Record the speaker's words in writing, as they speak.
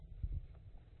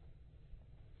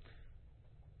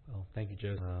Well, thank you,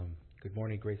 Joe. Good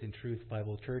morning, Grace and Truth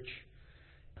Bible Church.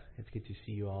 It's good to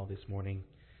see you all this morning.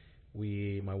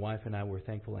 My wife and I were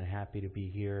thankful and happy to be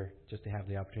here, just to have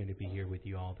the opportunity to be here with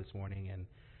you all this morning, and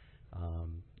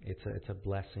it's a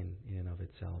blessing in and of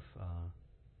itself.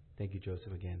 Thank you,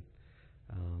 Joseph, again.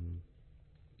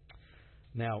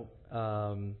 Now,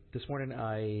 this morning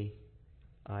we're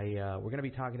going to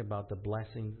be talking about the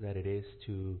blessings that it is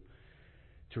to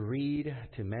read,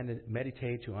 to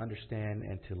meditate, to understand,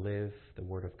 and to live the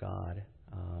Word of God.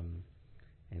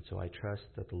 And so I trust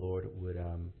that the Lord would,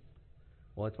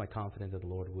 it's my confidence that the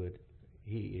Lord would,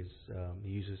 He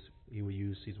will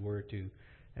use His Word to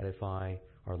edify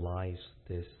our lives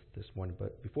this morning.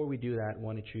 But before we do that,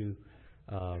 why don't you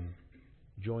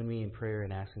join me in prayer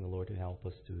and asking the Lord to help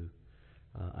us to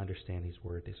understand His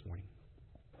Word this morning.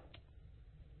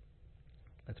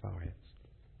 Let's bow our heads.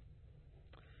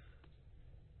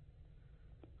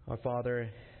 Our Father,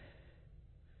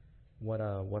 what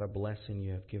a blessing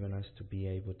you have given us to be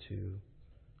able to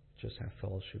just have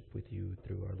fellowship with you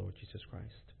through our Lord Jesus Christ.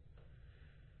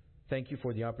 Thank you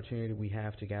for the opportunity we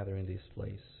have to gather in this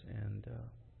place, and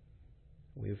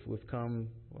we've come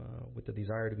with the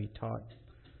desire to be taught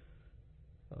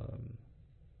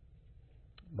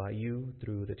by you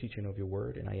through the teaching of your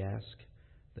Word, and I ask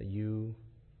that you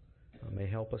may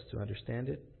help us to understand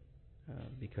it.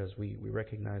 Because we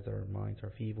recognize our minds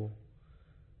are feeble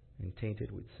and tainted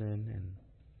with sin,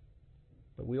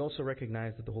 but we also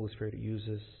recognize that the Holy Spirit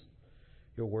uses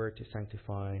your Word to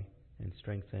sanctify and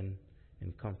strengthen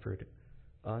and comfort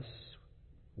us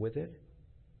with it.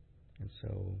 And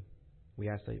so we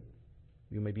ask that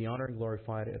you may be honored and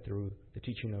glorified through the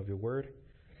teaching of your Word,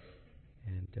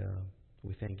 and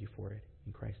we thank you for it.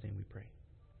 In Christ's name we pray.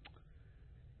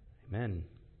 Amen.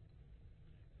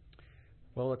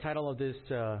 Well, the title of this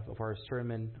of our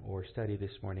sermon or study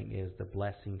this morning is "The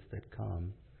Blessings That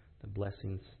Come," the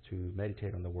blessings to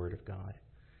meditate on the Word of God.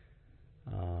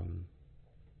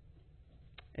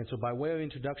 And so, by way of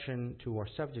introduction to our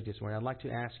subject this morning, I'd like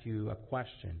to ask you a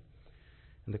question.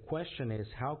 And the question is,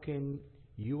 how can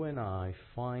you and I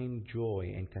find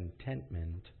joy and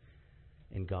contentment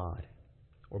in God?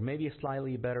 Or maybe a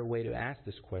slightly better way to ask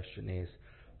this question is,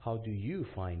 how do you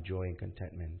find joy and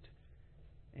contentment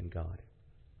in God?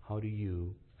 How do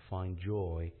you find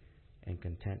joy and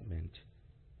contentment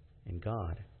in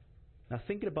God? Now,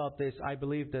 thinking about this, I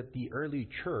believe that the early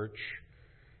church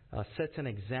sets an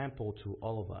example to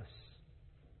all of us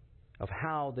of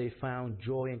how they found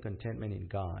joy and contentment in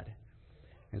God.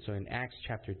 And so in Acts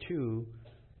chapter 2,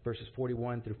 verses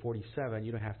 41 through 47,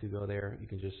 you don't have to go there. You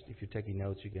can just, if you're taking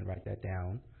notes, you can write that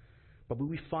down. But what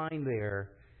we find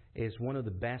there is one of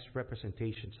the best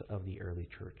representations of the early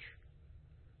church.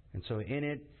 And so in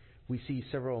it, we see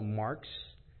several marks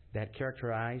that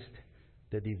characterized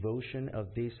the devotion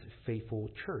of this faithful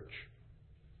church.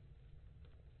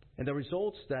 And the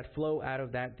results that flow out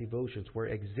of that devotions were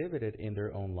exhibited in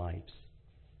their own lives.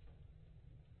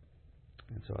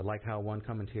 And so I like how one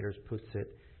commentator puts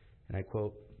it, and I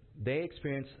quote, "They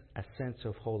experienced a sense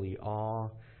of holy awe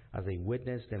as they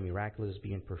witnessed the miraculous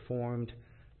being performed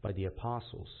by the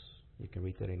apostles." You can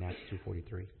read that in Acts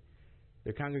 2:43.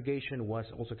 Their congregation was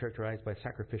also characterized by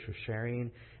sacrificial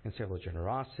sharing and selfless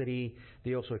generosity.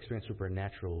 They also experienced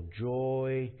supernatural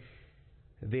joy.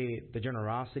 The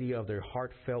generosity of their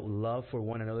heartfelt love for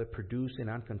one another produced an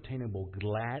uncontainable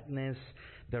gladness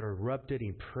that erupted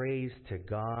in praise to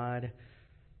God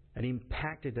and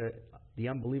impacted the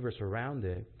unbelievers around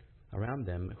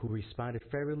them, who responded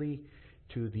favorably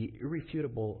to the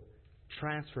irrefutable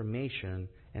transformation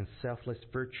and selfless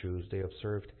virtues they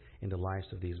observed in the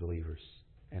lives of these believers.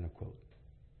 End of quote.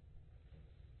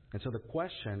 And so the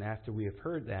question, after we have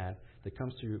heard that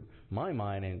comes to my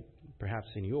mind and perhaps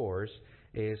in yours,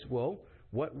 is, well,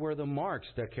 what were the marks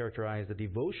that characterized the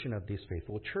devotion of this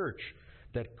faithful church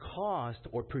that caused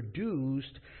or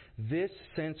produced this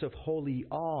sense of holy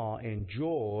awe and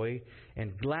joy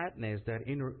and gladness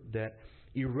that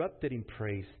erupted in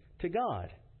praise to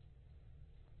God?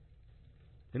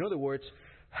 In other words,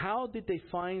 how did they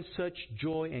find such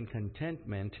joy and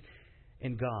contentment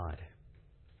in God?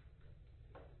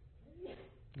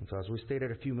 And so, as we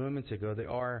stated a few moments ago,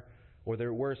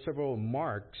 there were several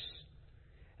marks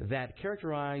that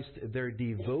characterized their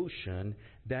devotion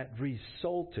that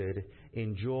resulted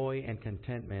in joy and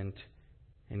contentment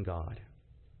in God.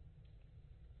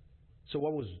 So,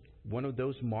 what was one of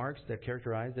those marks that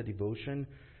characterized the devotion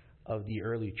of the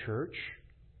early church?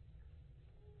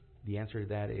 The answer to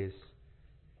that is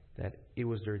that it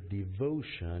was their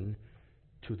devotion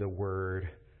to the Word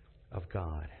of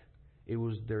God. It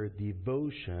was their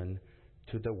devotion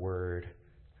to the Word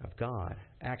of God.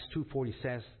 Acts 2:40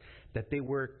 says that they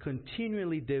were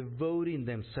continually devoting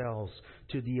themselves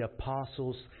to the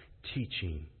apostles'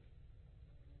 teaching.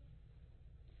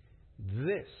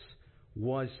 This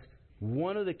was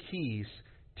one of the keys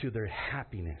to their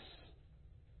happiness.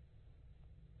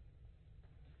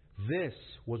 This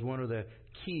was one of the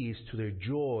keys to their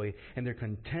joy and their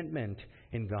contentment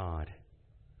in God.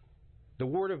 The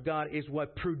Word of God is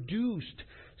what produced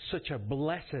such a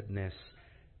blessedness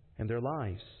in their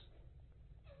lives.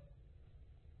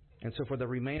 And so for the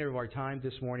remainder of our time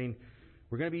this morning,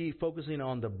 we're going to be focusing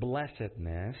on the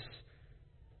blessedness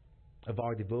of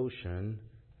our devotion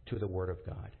to the Word of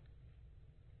God.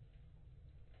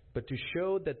 But to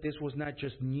show that this was not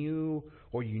just new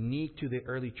or unique to the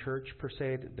early church per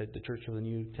se, the church of the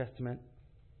New Testament,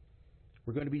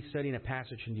 we're going to be studying a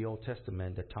passage in the Old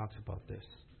Testament that talks about this.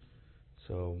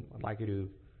 So I'd like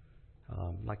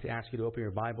to ask you to open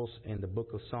your Bibles in the book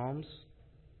of Psalms.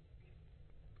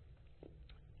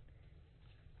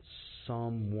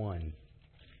 Psalm 1.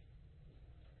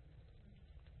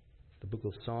 The book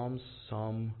of Psalms,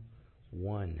 Psalm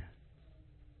 1.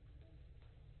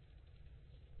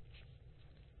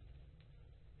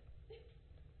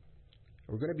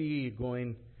 We're going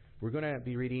to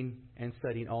be reading and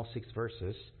studying all 6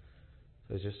 verses.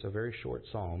 So it's just a very short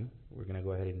psalm. We're going to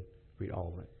go ahead and read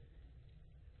all of it.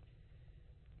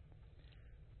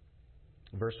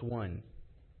 Verse 1.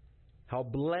 How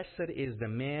blessed is the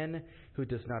man who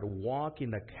does not walk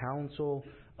in the counsel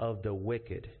of the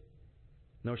wicked,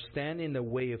 nor stand in the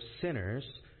way of sinners,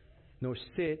 nor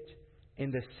sit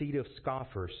in the seat of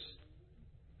scoffers.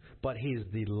 But his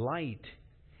delight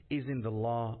is in the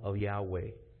law of Yahweh,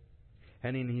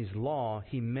 and in His law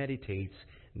he meditates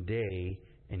day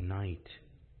and night.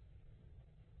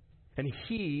 And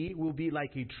he will be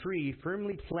like a tree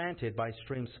firmly planted by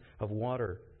streams of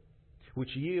water,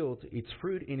 which yields its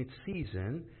fruit in its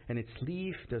season, and its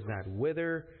leaf does not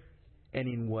wither, and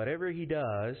in whatever he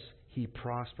does, he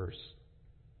prospers.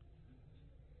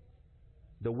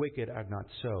 The wicked are not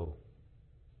so,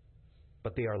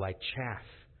 but they are like chaff,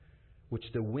 which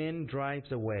the wind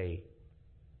drives away.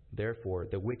 Therefore,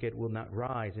 the wicked will not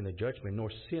rise in the judgment,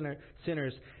 nor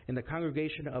sinners in the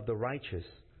congregation of the righteous.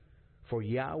 For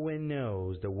Yahweh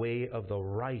knows the way of the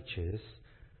righteous,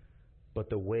 but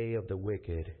the way of the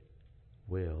wicked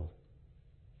will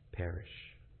perish.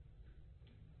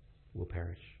 Will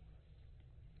perish.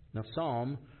 Now,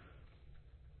 Psalm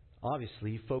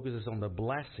obviously focuses on the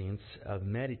blessings of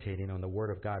meditating on the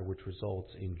Word of God, which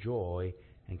results in joy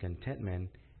and contentment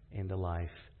in the life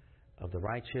of the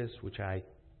righteous, which I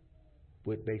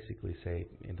would basically say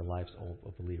in the lives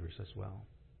of believers as well.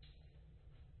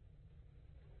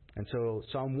 And so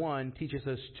Psalm 1 teaches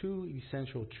us 2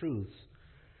 essential truths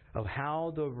of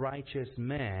how the righteous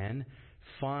man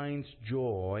finds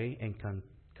joy and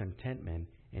contentment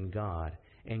in God,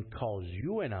 and calls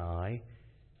you and I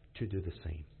to do the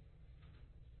same.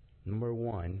 Number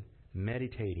 1,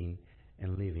 meditating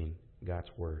and living God's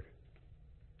Word.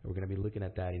 We're going to be looking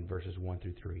at that in verses 1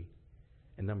 through 3.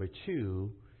 And number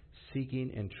 2,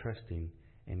 seeking and trusting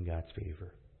in God's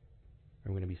favor.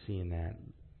 We're going to be seeing that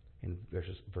in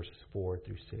verses 4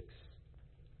 through 6.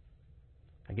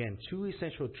 Again, 2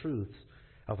 essential truths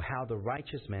of how the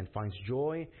righteous man finds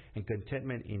joy and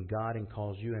contentment in God and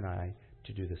calls you and I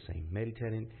to do the same.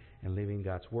 Meditating and living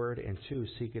God's Word. And 2,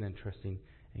 seeking and trusting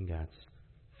in God's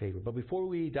favor. But before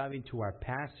we dive into our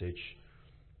passage,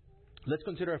 let's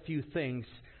consider a few things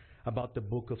about the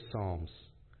book of Psalms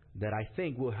that I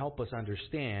think will help us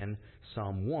understand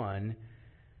Psalm 1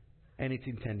 and its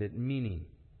intended meaning.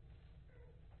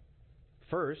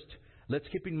 First, let's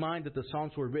keep in mind that the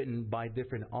Psalms were written by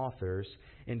different authors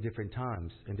in different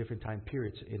times, in different time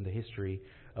periods in the history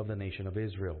of the nation of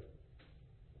Israel.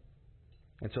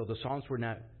 And so the Psalms were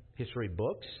not history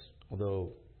books,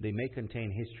 although they may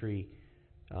contain history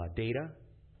data.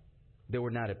 They were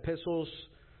not epistles,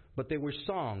 but they were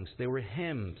songs, they were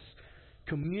hymns,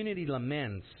 community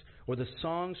laments, or the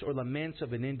songs or laments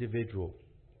of an individual.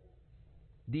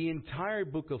 The entire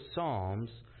book of Psalms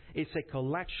is a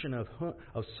collection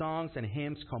of songs and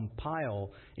hymns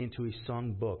compiled into a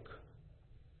song book.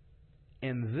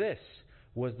 And this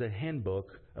was the handbook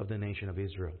of the nation of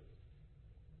Israel.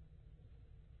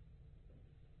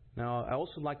 Now, I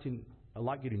also like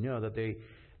you to know that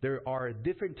there are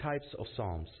different types of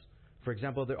psalms. For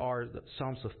example, there are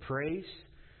psalms of praise,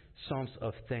 psalms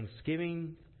of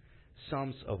thanksgiving,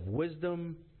 psalms of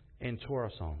wisdom, and Torah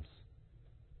psalms.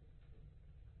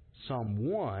 Psalm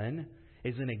 1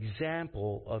 is an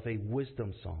example of a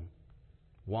wisdom psalm.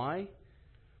 Why?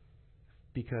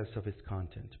 because of its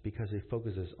content, because it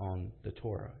focuses on the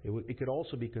Torah. It could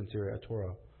also be considered a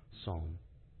Torah psalm.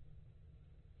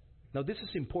 Now, this is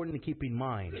important to keep in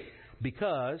mind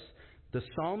because the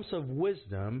Psalms of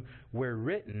Wisdom were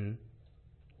written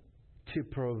to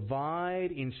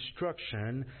provide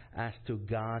instruction as to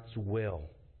God's will.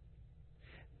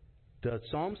 The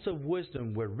Psalms of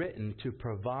Wisdom were written to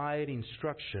provide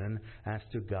instruction as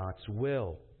to God's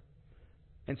will.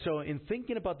 And so in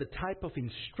thinking about the type of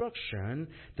instruction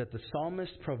that the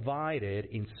psalmist provided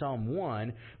in Psalm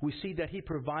 1, we see that he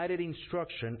provided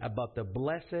instruction about the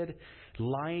blessed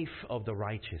life of the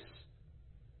righteous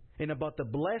and about the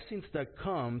blessings that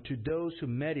come to those who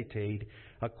meditate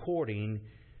according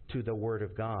to the Word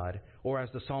of God. Or as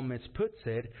the psalmist puts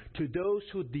it, to those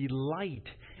who delight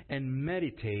and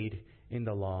meditate in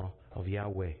the law of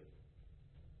Yahweh.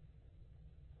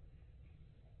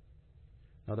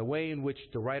 Now, the way in which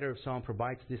the writer of Psalm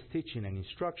provides this teaching and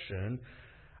instruction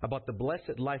about the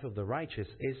blessed life of the righteous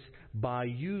is by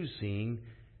using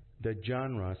the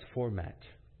genres format.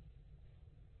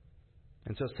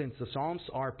 And so since the Psalms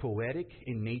are poetic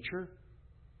in nature,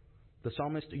 the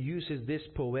psalmist uses this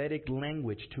poetic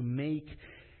language to make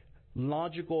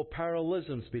logical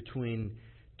parallelisms between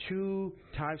two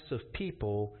types of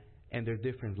people and their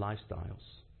different lifestyles.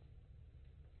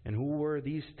 And who were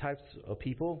these types of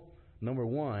people? Number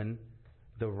one,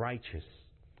 the righteous.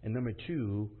 And number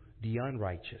two, the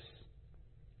unrighteous.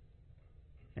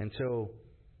 And so,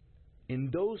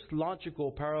 in those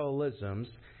logical parallelisms,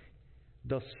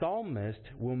 the psalmist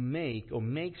will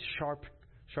makes sharp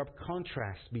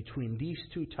contrast between these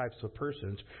two types of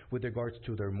persons with regards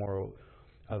to their moral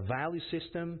value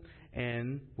system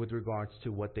and with regards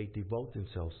to what they devote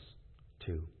themselves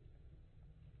to.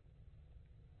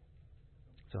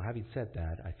 So having said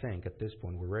that, I think at this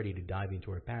point we're ready to dive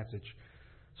into our passage.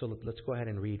 So let's go ahead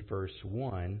and read verse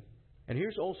 1. And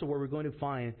here's also where we're going to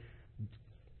find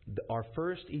our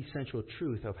first essential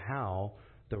truth of how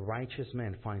the righteous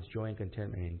man finds joy and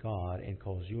contentment in God and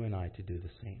calls you and I to do the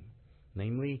same.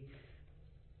 Namely,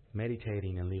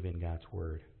 meditating and living God's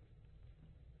Word.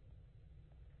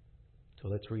 So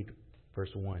let's read verse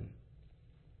 1.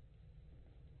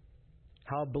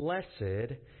 How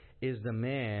blessed is the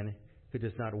man who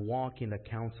does not walk in the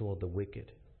counsel of the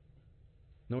wicked,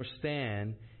 nor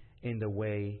stand in the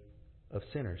way of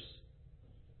sinners,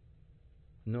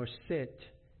 nor sit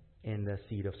in the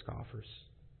seat of scoffers.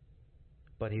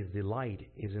 But his delight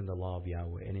is in the law of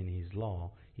Yahweh, and in his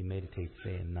law he meditates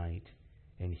day and night.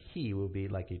 And he will be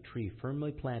like a tree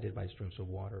firmly planted by streams of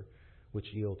water, which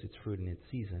yields its fruit in its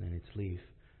season, and its leaf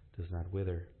does not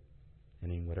wither.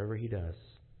 And in whatever he does,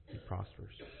 he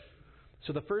prospers.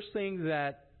 So the first thing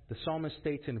that the psalmist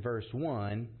states in verse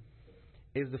 1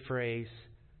 is the phrase,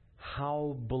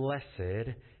 how blessed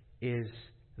is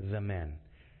the man.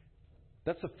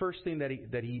 That's the first thing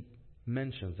that he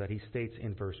mentions, that he states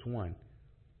in verse 1.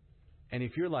 And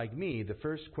if you're like me, the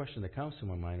first question that comes to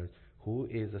my mind is, who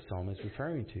is the psalmist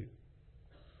referring to?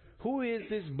 Who is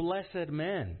this blessed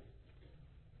man?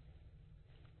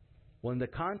 Well, in the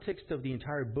context of the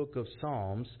entire book of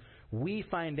Psalms, we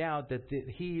find out that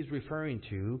he is referring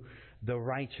to the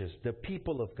righteous, the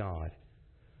people of God,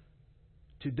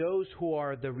 to those who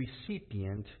are the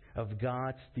recipient of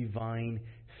God's divine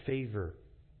favor.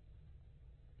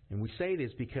 And we say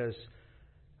this because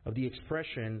of the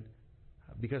expression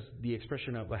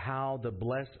of how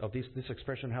this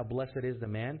expression, how blessed is the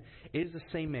man, is the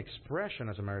same expression,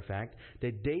 as a matter of fact,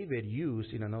 that David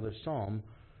used in another psalm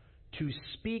to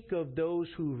speak of those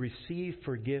who receive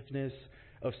forgiveness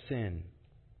of sin.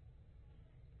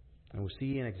 And we'll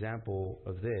see an example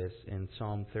of this in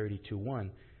Psalm 32:1.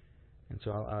 And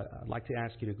so I'd like to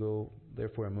ask you to go there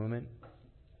for a moment.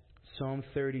 Psalm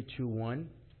 32:1.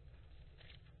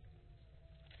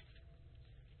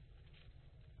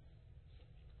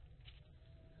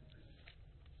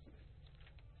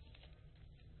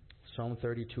 Psalm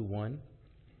 32:1.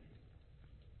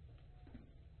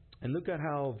 And look at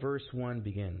how verse 1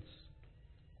 begins.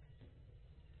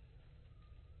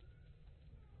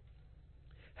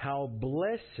 How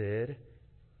blessed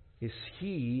is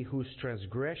he whose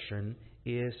transgression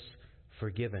is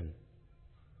forgiven,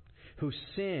 whose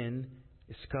sin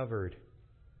is covered.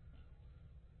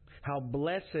 How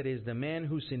blessed is the man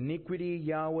whose iniquity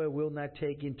Yahweh will not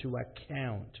take into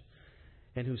account,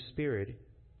 and whose spirit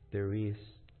there is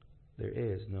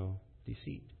no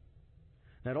deceit.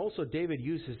 Now also David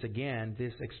uses again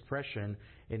this expression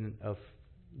of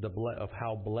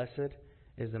how blessed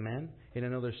is the man in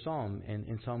another psalm,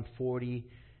 in Psalm 40,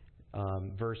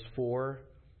 verse 4.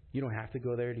 You don't have to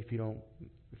go there if you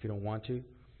don't want to.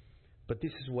 But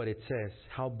this is what it says.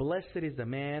 How blessed is the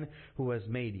man who has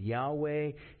made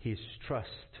Yahweh his trust,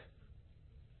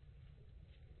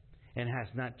 and has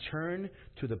not turned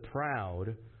to the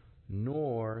proud,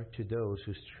 nor to those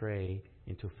who stray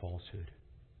into falsehood.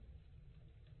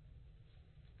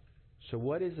 So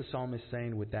what is the psalmist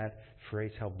saying with that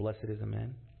phrase, how blessed is the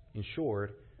man? In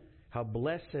short, how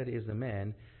blessed is the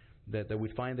man that we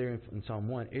find there in Psalm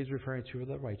 1 is referring to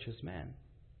the righteous man.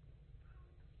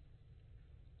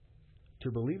 To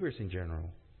believers in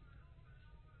general.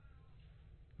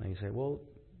 And you say, well,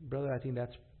 brother, I think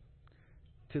that's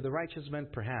to the righteous man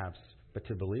perhaps, but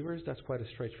to believers, that's quite a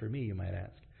stretch for me, you might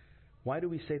ask. Why do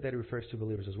we say that it refers to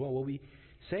believers as well? Well, we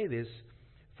say this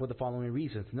for the following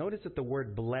reasons. Notice that the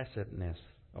word blessedness,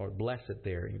 or blessed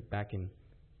there, back in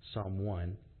Psalm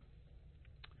 1,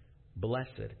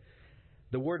 blessed.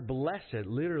 The word blessed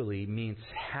literally means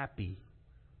happy.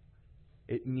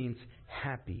 It means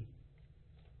happy.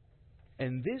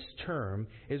 And this term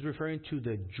is referring to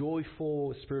the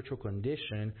joyful spiritual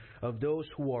condition of those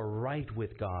who are right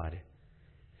with God,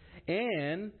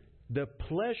 and the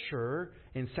pleasure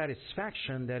and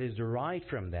satisfaction that is derived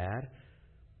from that.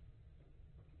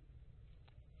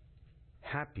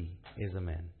 Happy is a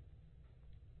man.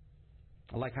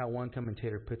 I like how one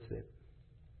commentator puts it.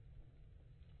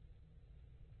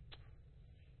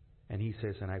 And he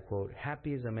says, and I quote,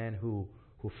 happy is a man who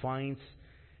finds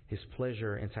his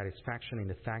pleasure and satisfaction in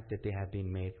the fact that they have been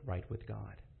made right with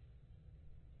God.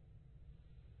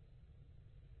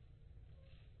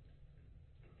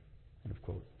 End of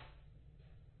quote.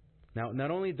 Now,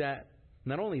 not only that,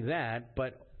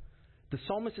 but the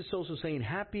psalmist is also saying,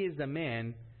 happy is the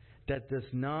man that does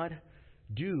not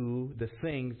do the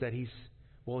things that he's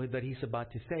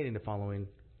about to say in the following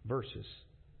verses.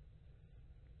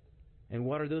 And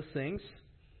what are those things?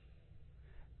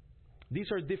 These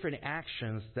are different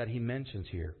actions that he mentions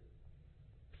here.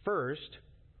 First,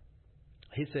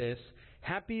 he says,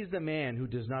 happy is the man who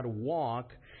does not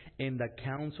walk in the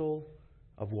counsel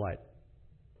of what?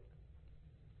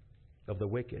 Of the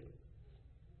wicked.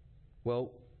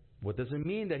 Well, what does it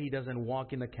mean that he doesn't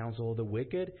walk in the counsel of the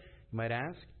wicked, you might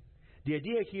ask? The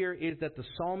idea here is that the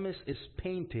psalmist is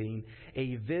painting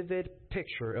a vivid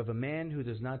picture of a man who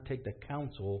does not take the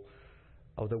counsel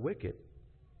of the wicked.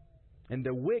 And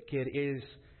the wicked is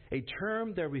a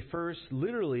term that refers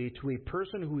literally to a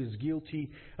person who is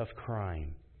guilty of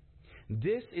crime.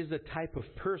 This is the type of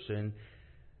person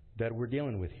that we're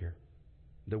dealing with here.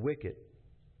 The wicked.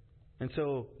 And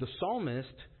so the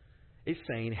psalmist is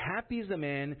saying, happy is the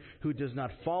man who does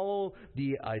not follow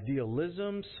the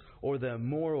idealisms or the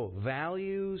moral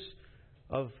values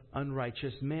of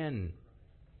unrighteous men,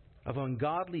 of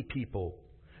ungodly people,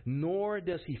 nor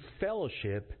does he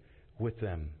fellowship with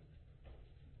them.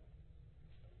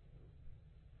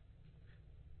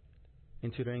 In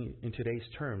today's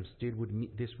terms,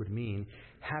 this would mean,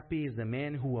 happy is the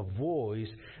man who avoids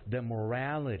the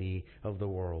morality of the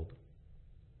world.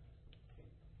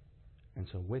 And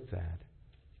so with that,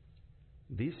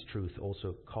 this truth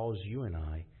also calls you and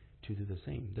I to do the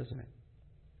same, doesn't it?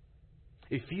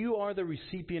 If you are the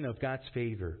recipient of God's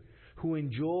favor, who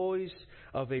enjoys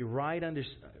of a right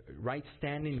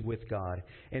standing with God,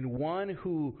 and one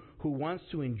who wants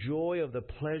to enjoy of the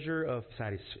pleasure of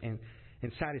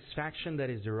and satisfaction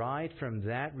that is derived from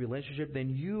that relationship, then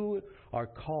you are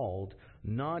called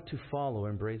not to follow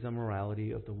and embrace the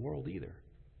morality of the world either.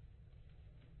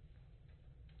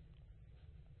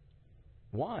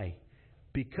 Why?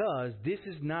 Because this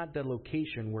is not the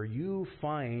location where you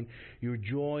find your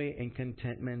joy and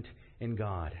contentment in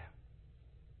God.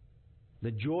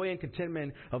 The joy and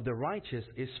contentment of the righteous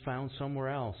is found somewhere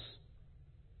else.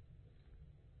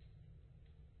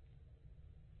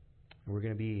 We're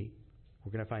going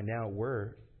to find out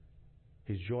where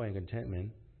his joy and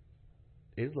contentment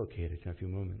is located in a few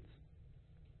moments.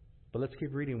 But let's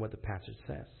keep reading what the passage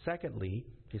says. Secondly,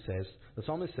 the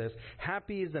psalmist says,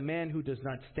 happy is the man who does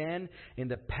not stand in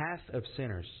the path of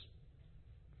sinners.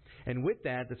 And with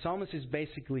that, the psalmist is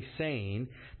basically saying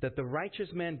that the righteous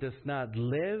man does not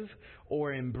live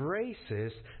or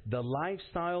embraces the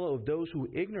lifestyle of those who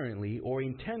ignorantly or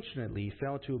intentionally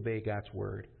fail to obey God's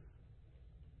word.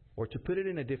 Or to put it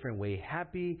in a different way,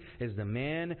 happy is the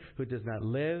man who does not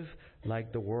live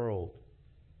like the world.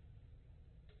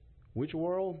 Which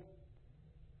world?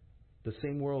 The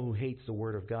same world who hates the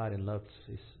word of God and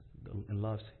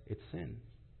loves its sin.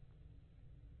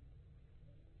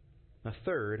 The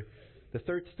third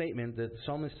statement that the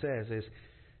psalmist says is,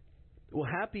 well,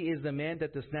 happy is the man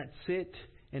that does not sit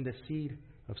in the seat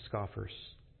of scoffers.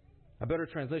 A better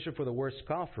translation for the word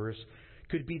scoffers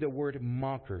could be the word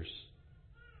mockers.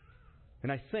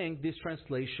 And I think this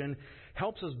translation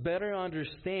helps us better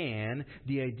understand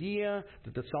the idea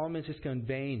that the psalmist is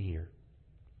conveying here.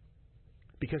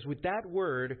 Because with that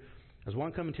word, as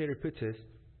one commentator puts it,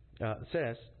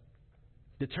 says,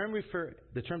 the term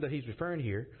that he's referring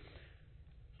here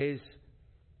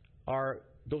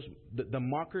the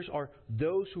mockers are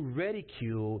those who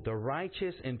ridicule the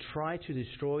righteous and try to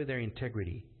destroy their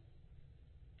integrity.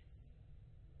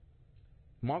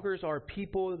 Mockers are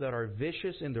people that are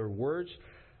vicious in their words,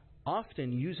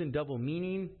 often using double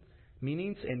meanings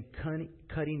and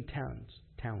cutting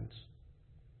talents.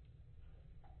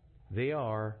 They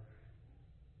are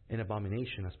an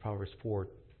abomination, as Proverbs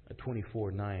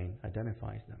 24:9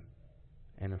 identifies them.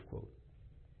 End of quote.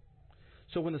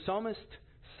 So when the psalmist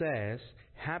says,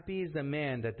 "Happy is the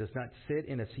man that does not sit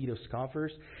in a seat of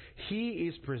scoffers," he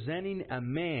is presenting a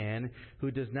man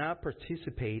who does not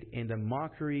participate in the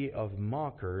mockery of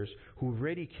mockers who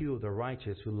ridicule the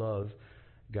righteous who love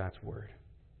God's word.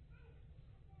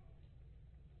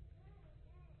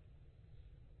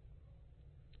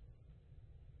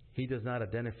 He does not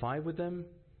identify with them,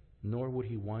 nor would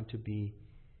he want to be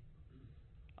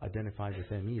identified with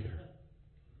them either.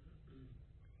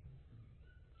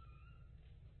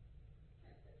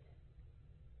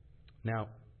 Now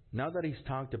that he's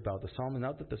talked about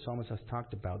now that the psalmist has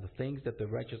talked about the things that the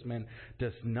righteous man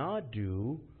does not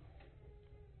do,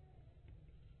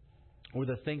 or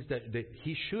the things that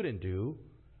he shouldn't do,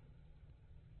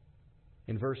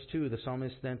 in verse 2, the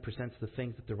psalmist then presents the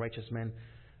things that the righteous man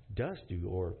does do,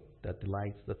 or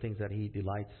the things that he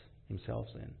delights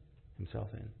himself in.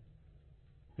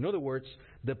 In other words,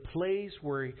 the place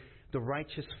where the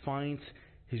righteous finds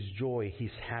his joy,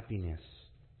 his happiness.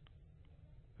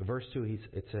 Verse 2,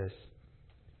 it says,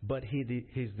 "But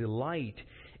his delight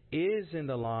is in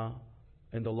the law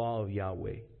of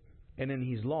Yahweh, and in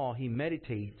his law he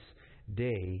meditates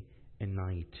day and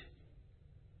night."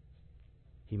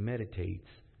 He meditates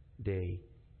day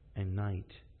and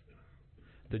night.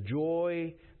 The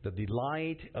joy, the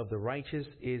delight of the righteous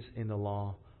is in the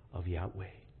law of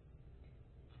Yahweh.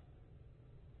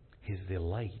 His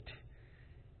delight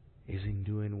is in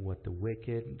doing what the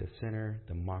wicked, the sinner,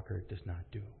 the mocker does not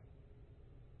do,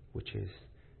 which is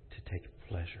to take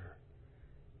pleasure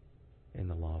in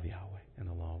the law of Yahweh and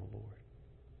the law of the Lord.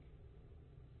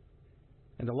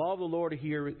 And the law of the Lord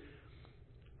here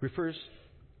refers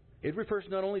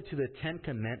not only to the 10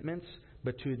 Commandments,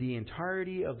 but to the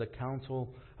entirety of the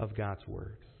counsel of God's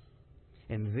Word.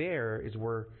 And there is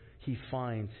where he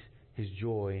finds his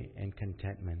joy and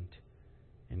contentment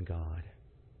in God.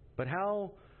 But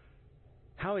how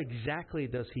exactly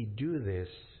does he do this?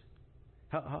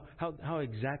 How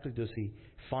exactly does he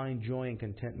find joy and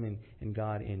contentment in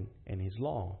God and his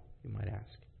law, you might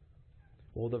ask?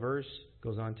 Well, the verse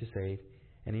goes on to say,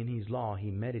 "And in his law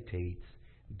he meditates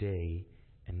day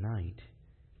and night."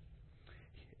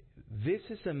 This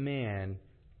is a man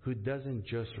who doesn't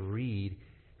just reads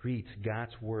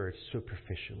God's word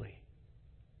superficially.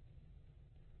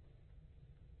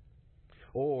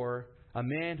 Or a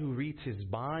man who reads his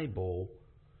Bible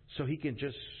so he can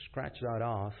just scratch that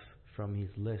off from his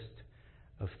list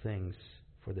of things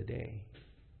for the day.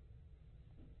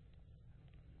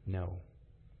 No.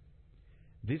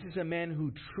 This is a man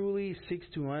who truly seeks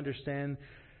to understand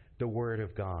the Word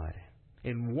of God.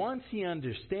 And once he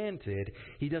understands it,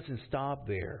 he doesn't stop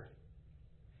there,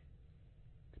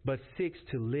 but seeks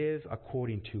to live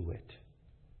according to it.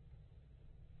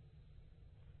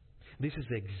 This is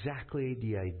exactly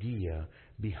the idea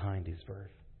behind his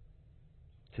verse.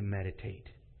 To meditate.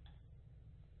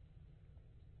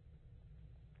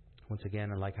 Once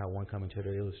again, I like how one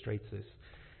commentator illustrates this.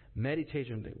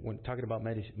 Meditation, when talking about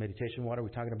meditation, what are we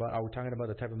talking about? Are we talking about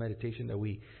the type of meditation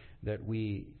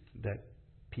that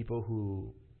people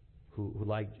who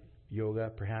like yoga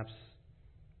perhaps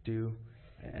do?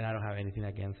 And I don't have anything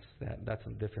against that. That's a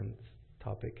different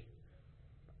topic.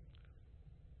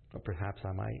 Or perhaps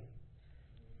I might.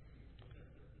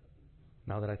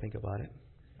 Now that I think about it,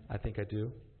 I think I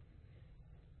do.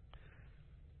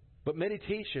 But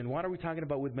meditation, what are we talking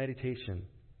about with meditation?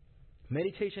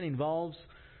 Meditation involves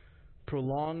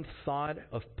prolonged thought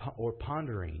or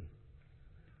pondering.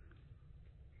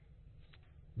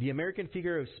 The American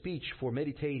figure of speech for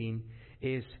meditating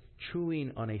is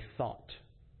chewing on a thought.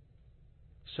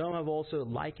 Some have also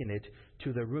likened it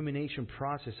to the rumination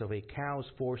process of a cow's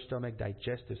four-stomach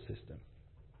digestive system.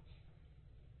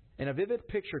 And a vivid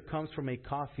picture comes from a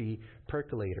coffee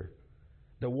percolator.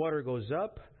 The water goes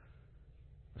up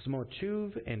a small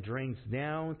tube and drains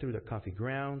down through the coffee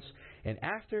grounds. And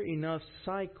after enough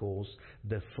cycles,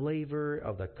 the flavor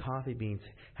of the coffee beans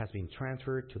has been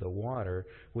transferred to the water,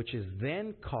 which is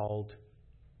then called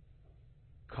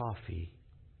coffee.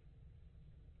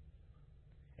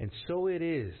 And so it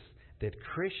is that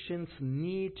Christians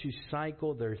need to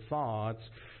cycle their thoughts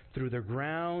through the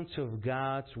grounds of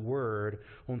God's Word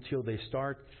until they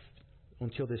start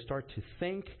to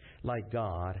think like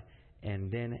God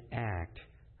and then act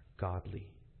godly.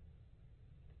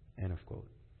 End of quote.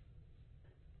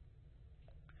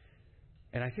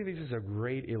 And I think this is a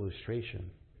great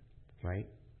illustration, right,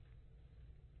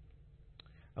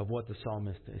 of what the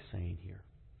psalmist is saying here.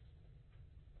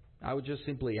 I would just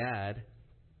simply add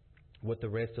what the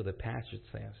rest of the passage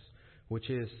says, which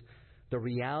is the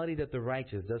reality that the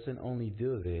righteous doesn't only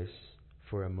do this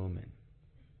for a moment,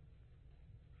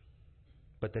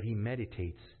 but that he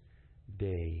meditates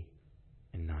day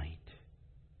and night.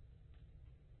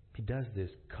 He does this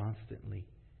constantly.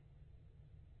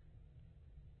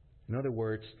 In other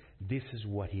words, this is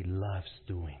what he loves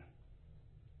doing.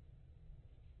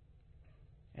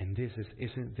 And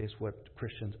isn't this what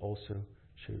Christians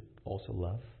should also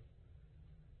love?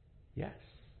 Yes.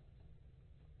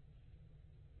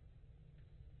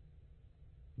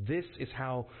 This is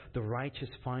how the righteous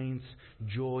finds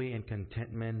joy and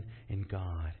contentment in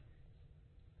God,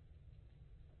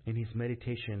 in his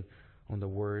meditation on the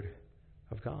Word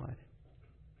of God.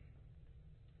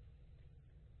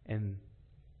 And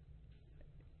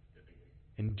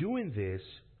doing this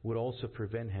would also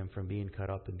prevent him from being caught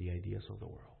up in the ideas of the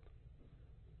world.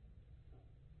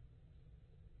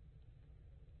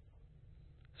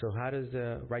 So how does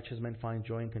the righteous man find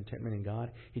joy and contentment in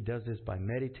God? He does this by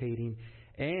meditating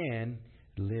and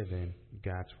living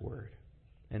God's Word.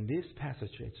 And this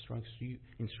passage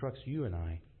instructs you and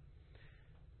I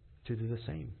to do the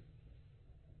same.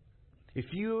 If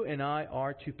you and I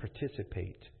are to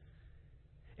participate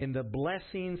in the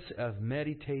blessings of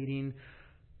meditating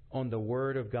on the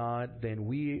Word of God, then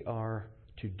we are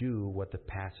to do what the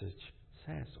passage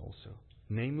says also.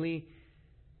 Namely,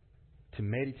 to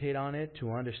meditate on it,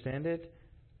 to understand it,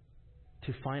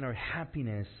 to find our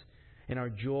happiness and our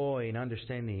joy in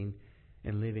understanding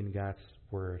and living God's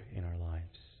Word in our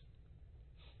lives.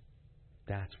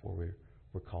 That's what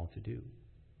we're called to do.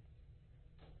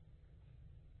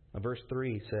 Now, verse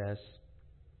 3 says,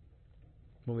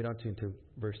 moving on to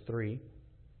verse 3.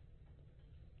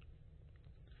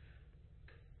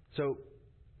 So,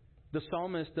 the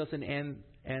psalmist doesn't end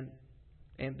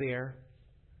there.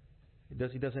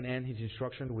 He doesn't end his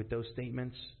instruction with those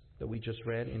statements that we just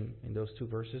read in those two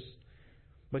verses.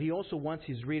 But he also wants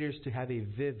his readers to have a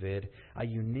vivid, a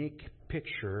unique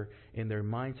picture in their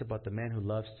minds about the man who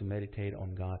loves to meditate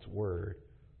on God's Word.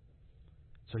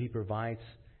 So he provides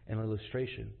an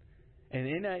illustration. And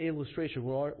in that illustration,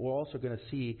 we're also going to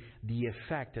see the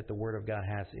effect that the Word of God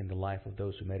has in the life of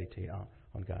those who meditate on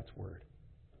God's Word.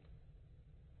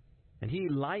 And he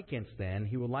will likens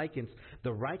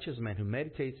the righteous man who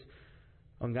meditates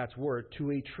on God's Word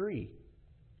to a tree.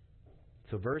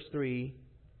 So verse 3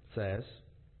 says,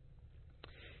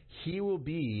 He will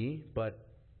be like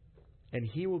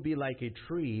a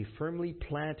tree firmly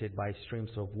planted by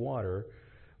streams of water,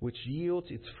 which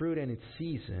yields its fruit in its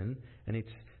season, and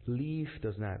its leaf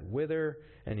does not wither,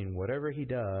 and in whatever he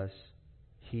does,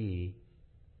 he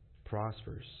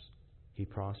prospers. He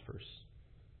prospers.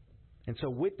 And so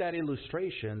with that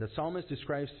illustration, the psalmist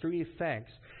describes three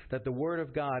effects that the Word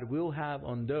of God will have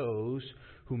on those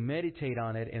who meditate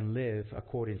on it and live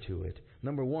according to it.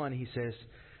 Number one, he says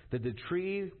that the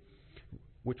tree,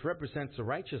 which represents the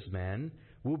righteous man,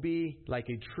 will be like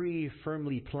a tree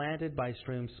firmly planted by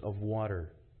streams of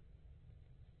water.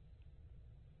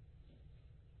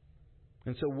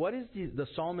 And so what is the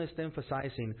psalmist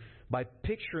emphasizing by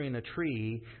picturing a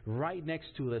tree right next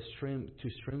to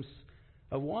streams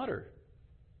of water?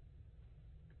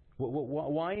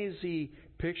 Why is he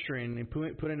picturing and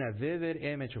putting a vivid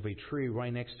image of a tree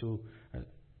right next to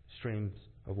streams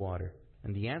of water?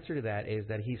 And the answer to that is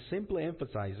that he's simply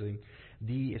emphasizing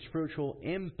the spiritual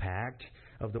impact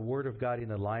of the Word of God in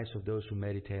the lives of those who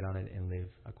meditate on it and live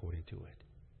according to it.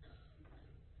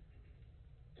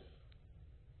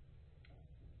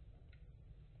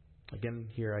 Again,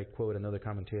 here I quote another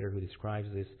commentator who describes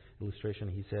this illustration.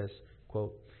 He says,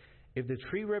 quote, "If the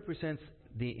tree represents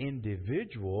the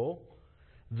individual,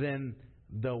 then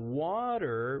the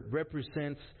water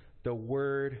represents the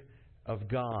Word of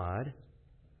God.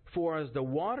 For as the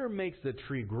water makes the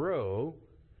tree grow,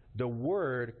 the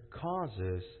Word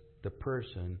causes the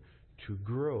person to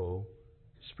grow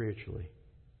spiritually."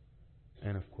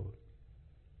 End of quote.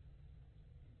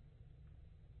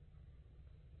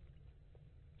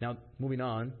 Now, moving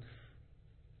on.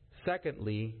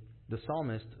 Secondly, the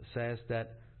psalmist says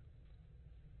that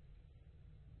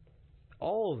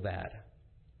all of that,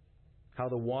 how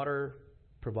the water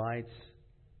provides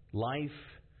life,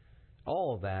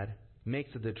 all of that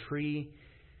makes the tree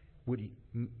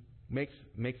makes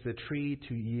the tree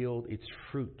to yield its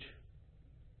fruit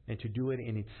and to do it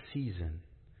in its season,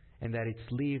 and that its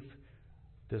leaf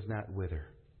does not wither.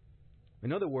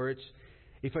 In other words,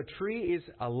 if a tree is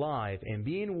alive and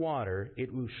being watered,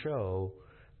 it will show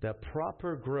the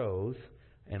proper growth.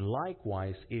 And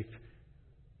likewise, if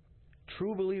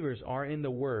true believers are in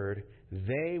the Word,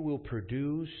 they will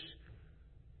produce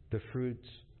the fruits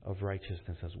of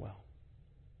righteousness as well.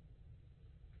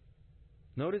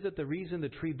 Notice that the reason the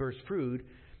tree bears fruit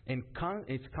and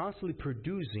it's constantly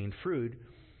producing fruit,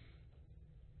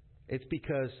 it's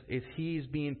because he is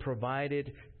being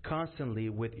provided constantly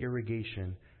with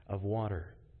irrigation of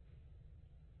water.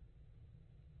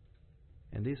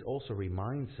 And this also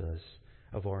reminds us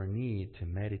of our need to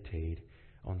meditate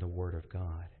on the Word of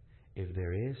God. If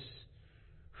there is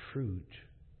fruit,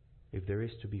 if there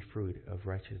is to be fruit of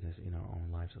righteousness in our own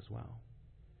lives as well.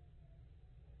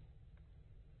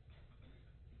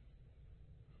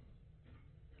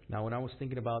 Now, when I was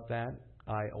thinking about that,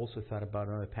 I also thought about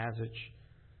another passage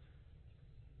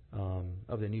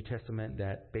of the New Testament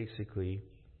that basically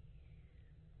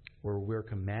where we're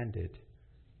commanded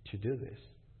to do this.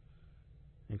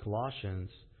 In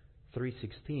Colossians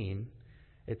 3:16,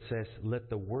 it says, "Let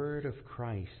the word of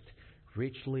Christ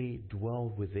richly dwell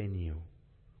within you,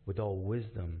 with all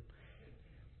wisdom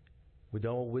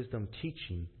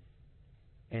teaching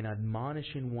and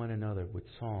admonishing one another with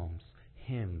psalms,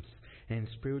 hymns, and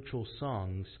spiritual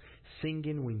songs,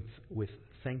 singing with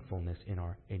thankfulness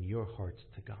in your hearts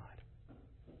to God."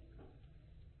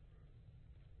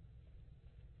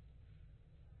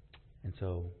 And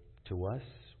so, to us,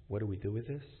 what do we do with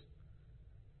this?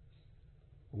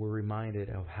 We're reminded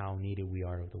of how needed we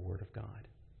are of the Word of God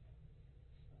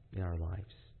in our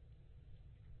lives.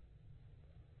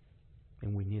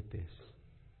 And we need this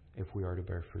if we are to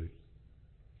bear fruit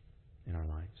in our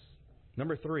lives.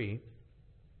 Number 3,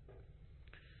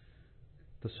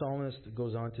 the psalmist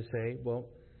goes on to say, well,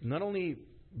 not only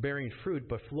bearing fruit,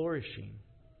 but flourishing.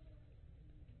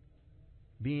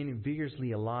 Being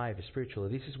vigorously alive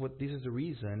spiritually. This is the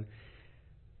reason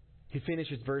he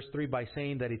finishes verse 3 by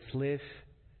saying that its leaf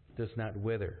does not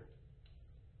wither.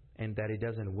 And that it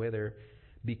doesn't wither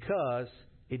because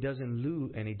it doesn't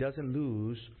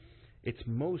lose its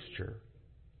moisture.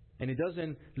 And it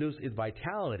doesn't lose its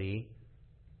vitality.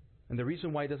 And the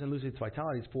reason why it doesn't lose its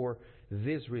vitality is for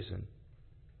this reason.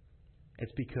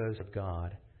 It's because of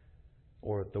God,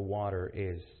 or the water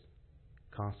is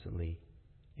constantly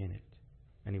in it,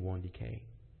 and it won't decay.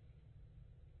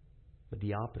 But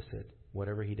the opposite,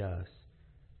 whatever he does,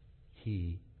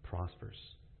 he prospers.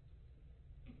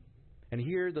 And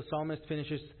here the psalmist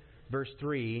finishes verse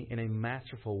 3 in a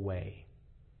masterful way.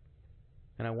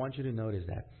 And I want you to notice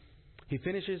that. He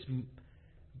finishes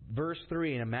verse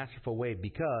 3 in a masterful way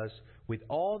because with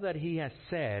all that he has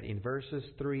said in verses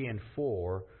 3 and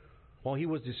 4, while he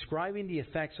was describing the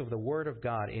effects of the Word of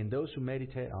God in those who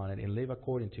meditate on it and live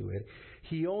according to it,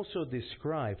 he also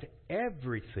described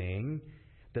everything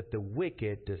that the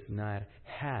wicked does not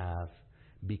have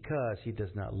because he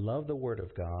does not love the Word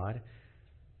of God,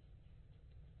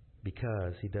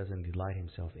 because he doesn't delight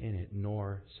himself in it,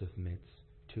 nor submits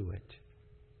to it.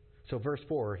 So verse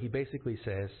 4, he basically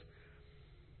says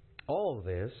all of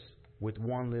this with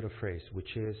one little phrase,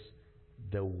 which is,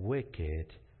 the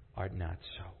wicked are not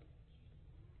so.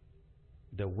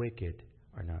 The wicked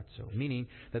are not so. Meaning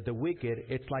that the wicked,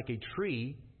 it's like a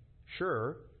tree,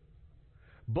 sure,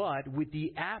 but with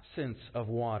the absence of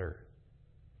water.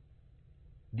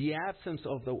 The absence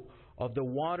of the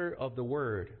water of the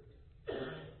Word.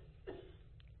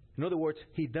 In other words,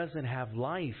 he doesn't have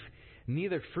life,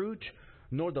 neither fruit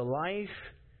nor the life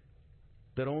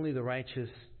that only the righteous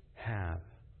have.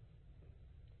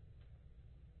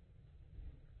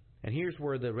 And here's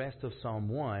where the rest of Psalm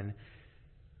 1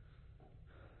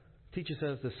 teaches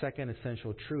us the second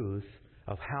essential truth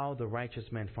of how the righteous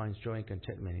man finds joy and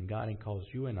contentment in God and calls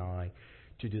you and I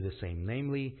to do the same,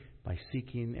 namely by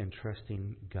seeking and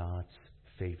trusting God's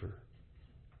favor.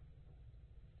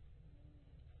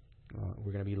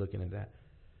 We're going to be looking at that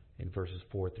in verses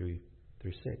 4 through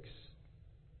 6.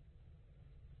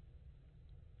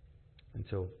 And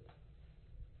so,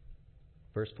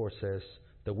 verse 4 says,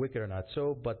 the wicked are not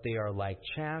so, but they are like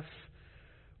chaff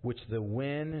which the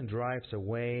wind drives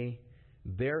away.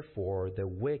 Therefore, the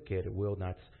wicked will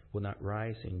not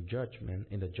rise in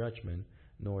the judgment,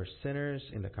 nor sinners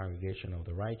in the congregation of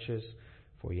the righteous.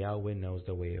 For Yahweh knows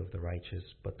the way of the righteous,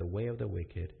 but the way of the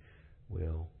wicked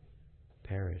will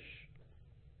perish.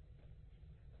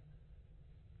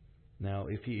 Now,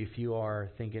 if you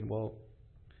are thinking, well,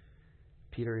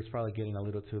 Peter, it's probably getting a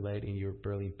little too late and you're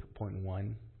barely point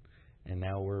 1. And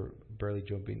now we're barely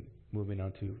moving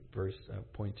on to verse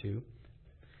point 2.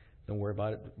 Don't worry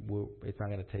about it. It's not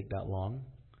going to take that long.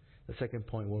 The second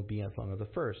point won't be as long as the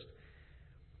first.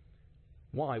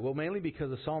 Why? Well, mainly because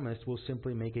the psalmist will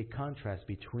simply make a contrast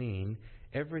between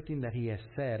everything that he has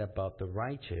said about the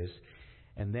righteous,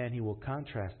 and then he will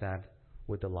contrast that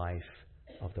with the life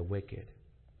of the wicked.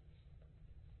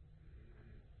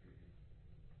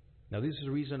 Now, this is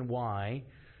the reason why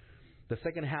the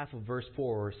second half of verse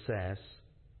 4 says,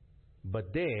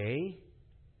 "But they,"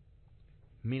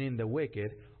 meaning the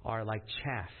wicked, "are like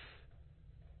chaff."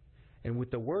 And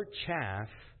with the word chaff,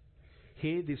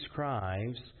 he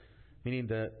describes, meaning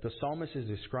the psalmist is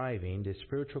describing the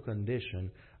spiritual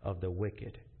condition of the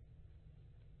wicked.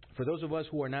 For those of us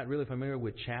who are not really familiar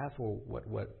with chaff or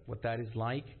what that is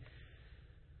like,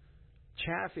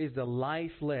 chaff is the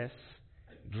lifeless,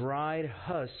 dried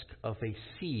husk of a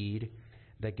seed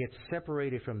that gets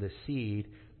separated from the seed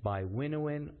by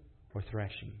winnowing or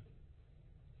threshing.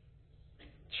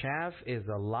 Chaff is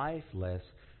the lifeless,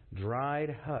 dried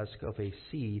husk of a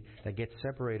seed that gets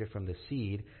separated from the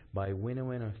seed by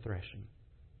winnowing or threshing.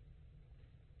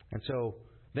 And so,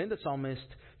 then the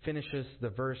psalmist finishes the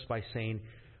verse by saying,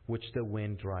 "which the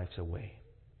wind drives away."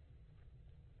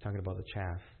 Talking about the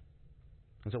chaff.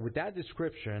 And so with that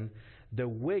description, of the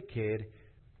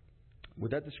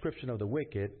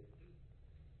wicked,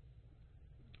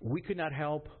 we could not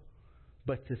help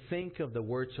but to think of the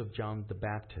words of John the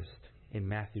Baptist in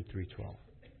Matthew 3:12,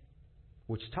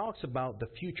 which talks about the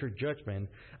future judgment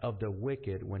of the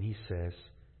wicked when he says,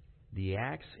 "The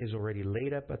axe is already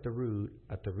laid up at the root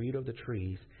of the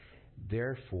trees.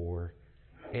 Therefore,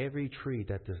 every tree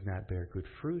that does not bear good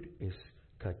fruit is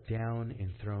cut down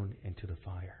and thrown into the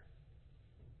fire."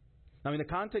 Now, in the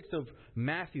context of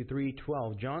Matthew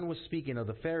 3:12, John was speaking of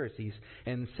the Pharisees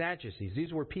and Sadducees.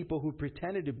 These were people who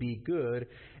pretended to be good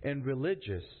and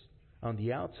religious on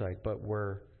the outside, but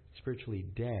were spiritually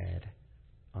dead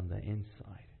on the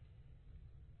inside.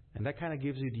 And that kind of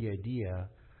gives you the idea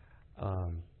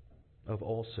of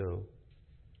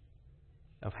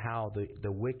how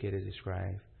the wicked is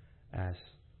described as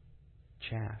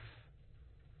chaff.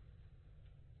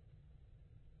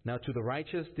 Now, to the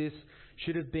righteous, this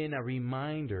should have been a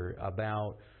reminder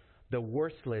about the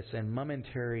worthless and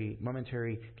momentary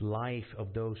life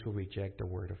of those who reject the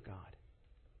Word of God.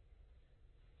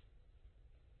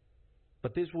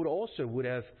 But this would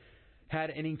have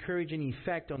had an encouraging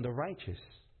effect on the righteous,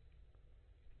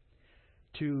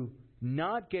 to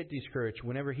not get discouraged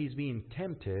whenever he's being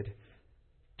tempted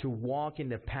to walk in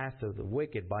the path of the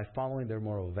wicked by following their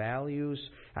moral values,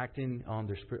 acting on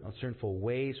their sinful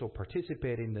ways, or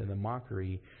participating in the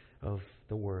mockery of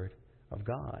the Word of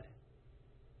God.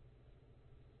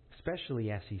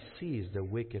 Especially as he sees the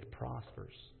wicked prosper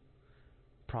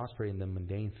in the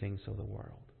mundane things of the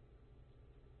world.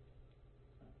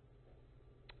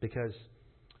 Because,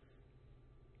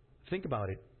 think about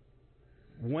it.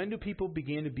 When do people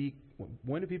begin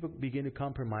to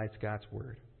compromise God's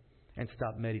Word and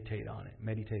stop meditating on it?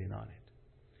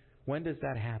 When does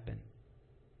that happen?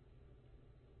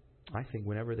 I think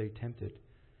whenever they're tempted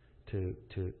to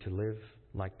live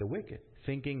like the wicked,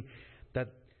 thinking that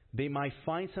they might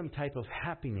find some type of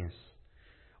happiness,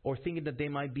 or thinking that they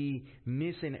might be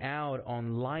missing out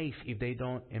on life if they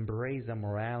don't embrace the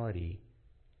morality,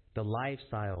 the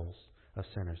lifestyles of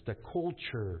sinners, the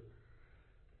culture,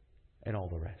 and all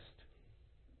the rest.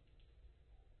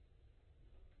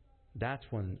 That's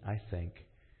when I think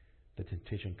the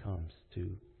temptation comes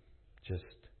to just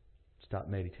stop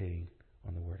meditating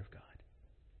on the Word of God.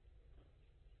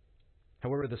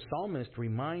 However, the psalmist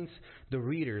reminds the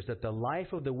readers that the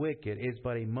life of the wicked is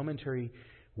but a momentary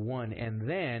one, and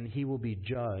then he will be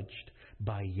judged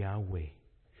by Yahweh,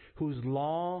 whose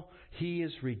law he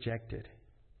is rejected,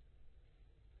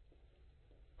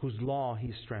 whose law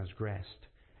he's transgressed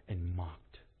and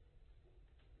mocked.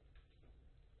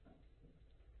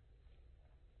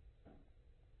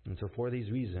 And so for these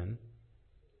reasons,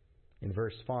 in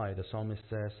verse 5, the psalmist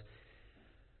says,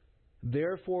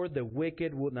 "Therefore the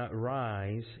wicked will not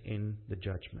rise in the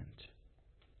judgment,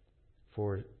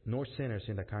 nor sinners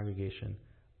in the congregation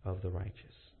of the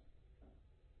righteous."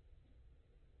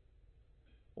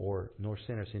 Or, nor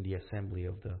sinners in the assembly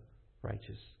of the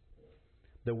righteous.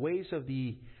 The ways of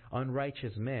the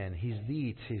unrighteous man, his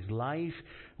deeds, his life,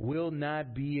 will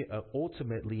not be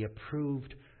ultimately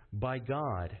approved by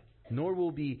God. Nor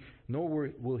will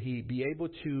he be able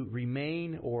to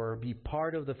remain or be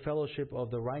part of the fellowship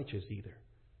of the righteous either.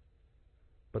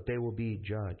 But they will be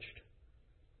judged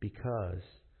because,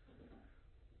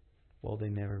 well, they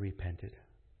never repented.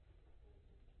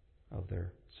 of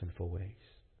their sinful ways.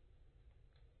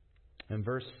 And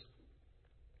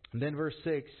then verse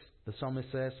 6, the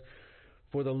psalmist says,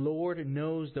 "For the Lord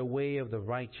knows the way of the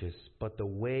righteous, but the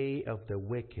way of the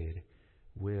wicked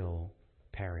will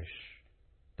perish."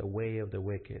 The way of the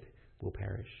wicked will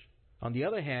perish. On the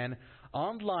other hand,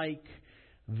 unlike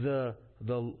the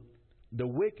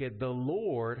wicked, the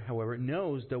Lord, however,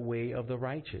 knows the way of the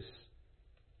righteous.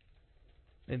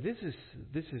 And this is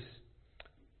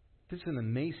an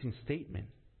amazing statement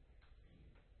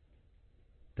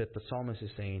that the psalmist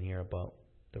is saying here about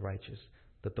the righteous,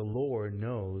 that the Lord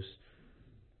knows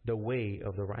the way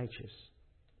of the righteous.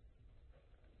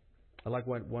 I like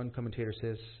what one commentator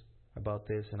says about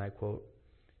this, and I quote,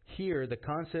 "Here, the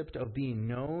concept of being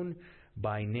known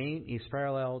by name is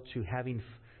parallel to having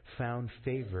found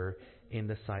favor in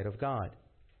the sight of God."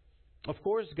 Of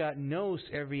course, God knows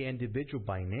every individual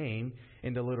by name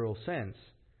in the literal sense,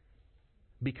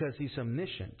 because He's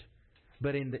omniscient.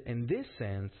 But in this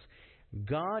sense,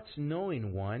 God's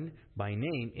knowing one by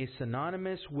name is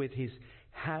synonymous with His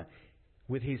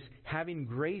having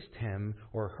graced him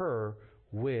or her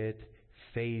with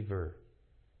favor.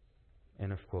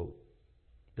 End of quote.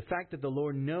 The fact that the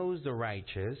Lord knows the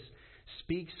righteous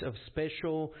speaks of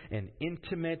special and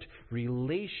intimate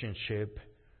relationship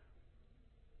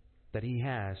that He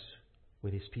has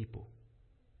with His people.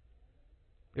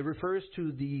 It refers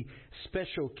to the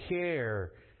special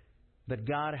care that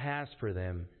God has for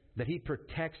them, that He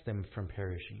protects them from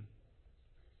perishing.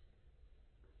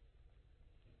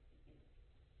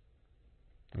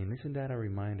 And isn't that a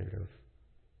reminder of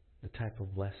the type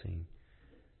of blessing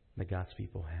that God's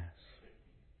people has?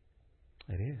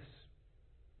 It is.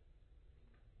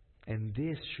 And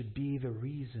this should be the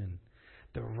reason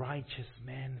the righteous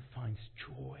man finds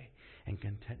joy and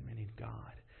contentment in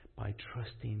God, by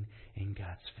trusting in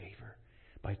God's favor,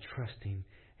 by trusting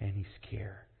in His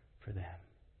care for them.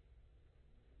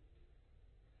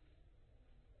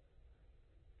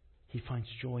 He finds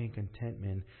joy and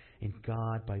contentment in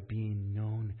God by being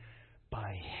known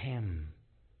by Him,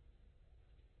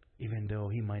 even though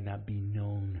He might not be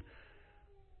known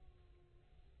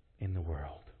in the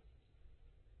world.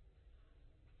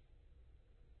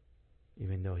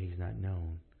 Even though He's not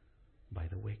known by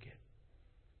the wicked.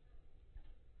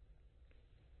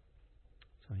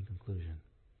 So in conclusion,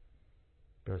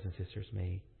 brothers and sisters,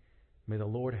 may the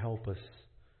Lord help us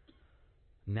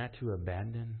not to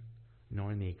abandon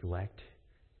nor neglect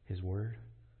His Word,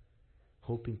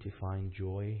 hoping to find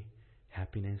joy,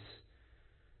 happiness,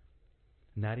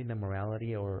 not in the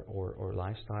morality or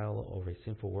lifestyle of a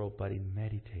sinful world, but in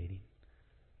meditating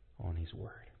on His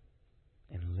Word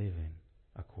and living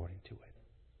according to it.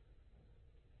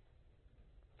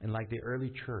 And like the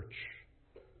early church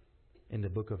in the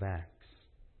book of Acts,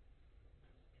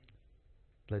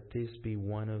 let this be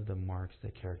one of the marks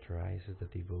that characterizes the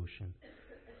devotion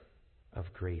of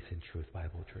Grace and Truth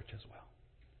Bible Church as well.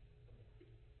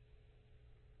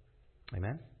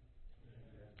 Amen?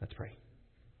 Let's pray.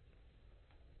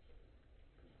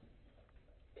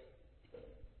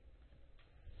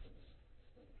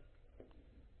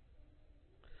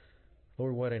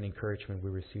 Lord, what an encouragement we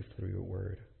received through Your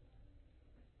Word.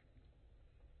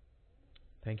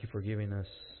 Thank You for giving us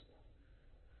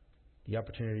the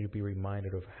opportunity to be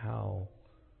reminded of how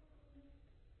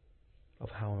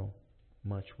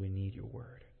much we need Your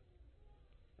Word.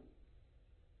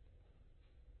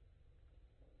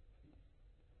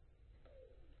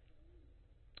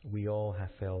 We all have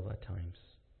failed at times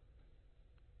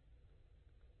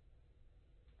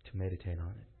to meditate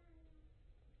on it.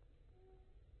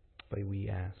 But we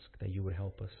ask that You would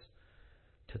help us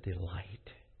to delight.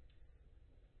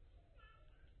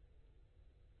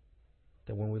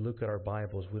 That when we look at our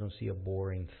Bibles, we don't see a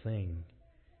boring thing,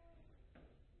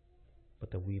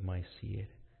 but that we might see it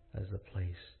as a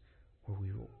place where we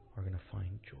are going to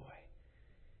find joy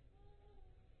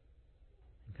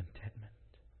and contentment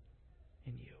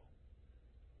in You.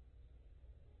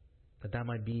 That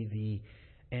might be the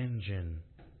engine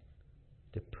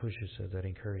that pushes us, that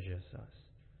encourages us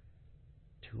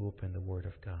to open the Word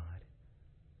of God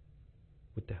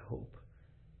with the hope.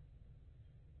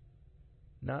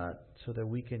 Not so that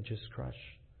we can just crush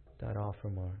that off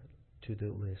from our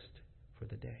to-do list for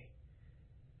the day,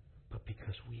 but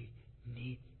because we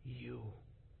need You.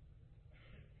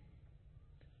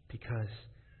 Because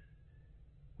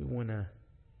we want to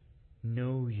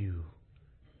know You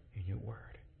in Your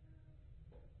Word.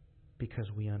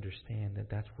 Because we understand that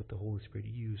that's what the Holy Spirit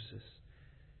uses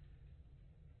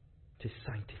to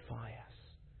sanctify us,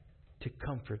 to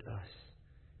comfort us,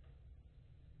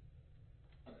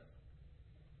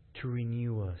 to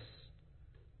renew us,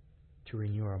 to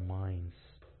renew our minds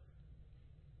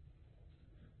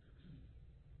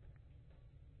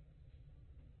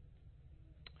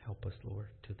Help us, Lord,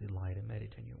 to delight and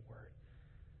meditate on your word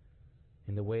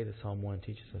in the way that Psalm 1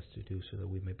 teaches us to do, so that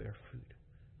we may bear fruit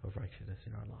of righteousness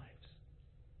in our lives.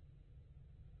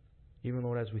 Even,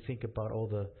 Lord, as we think about all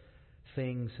the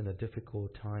things and the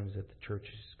difficult times that the church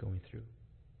is going through,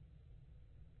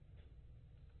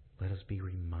 let us be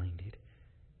reminded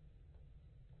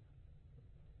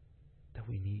that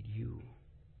we need you,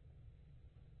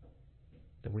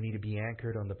 that we need to be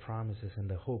anchored on the promises and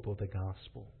the hope of the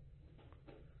gospel,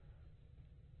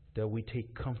 that we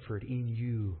take comfort in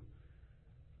you,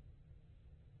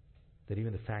 that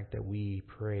even the fact that we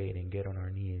prayed and get on our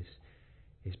knees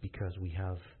is because we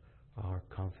have our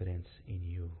confidence in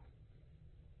you.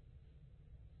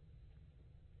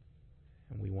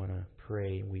 And we want to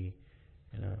pray,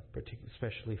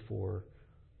 especially for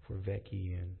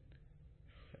Becky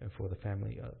and for the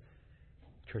family,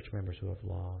 church members who have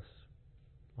lost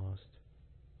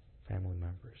family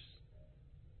members.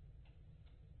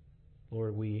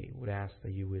 Lord, we would ask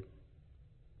that you would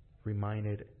remind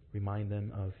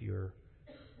them of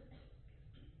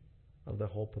the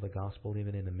hope of the gospel,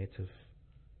 even in the midst of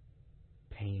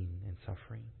pain and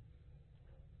suffering.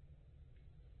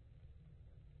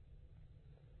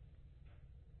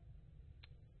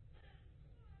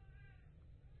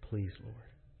 Please, Lord.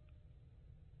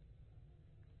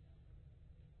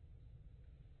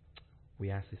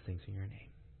 We ask these things in your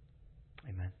name.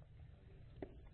 Amen.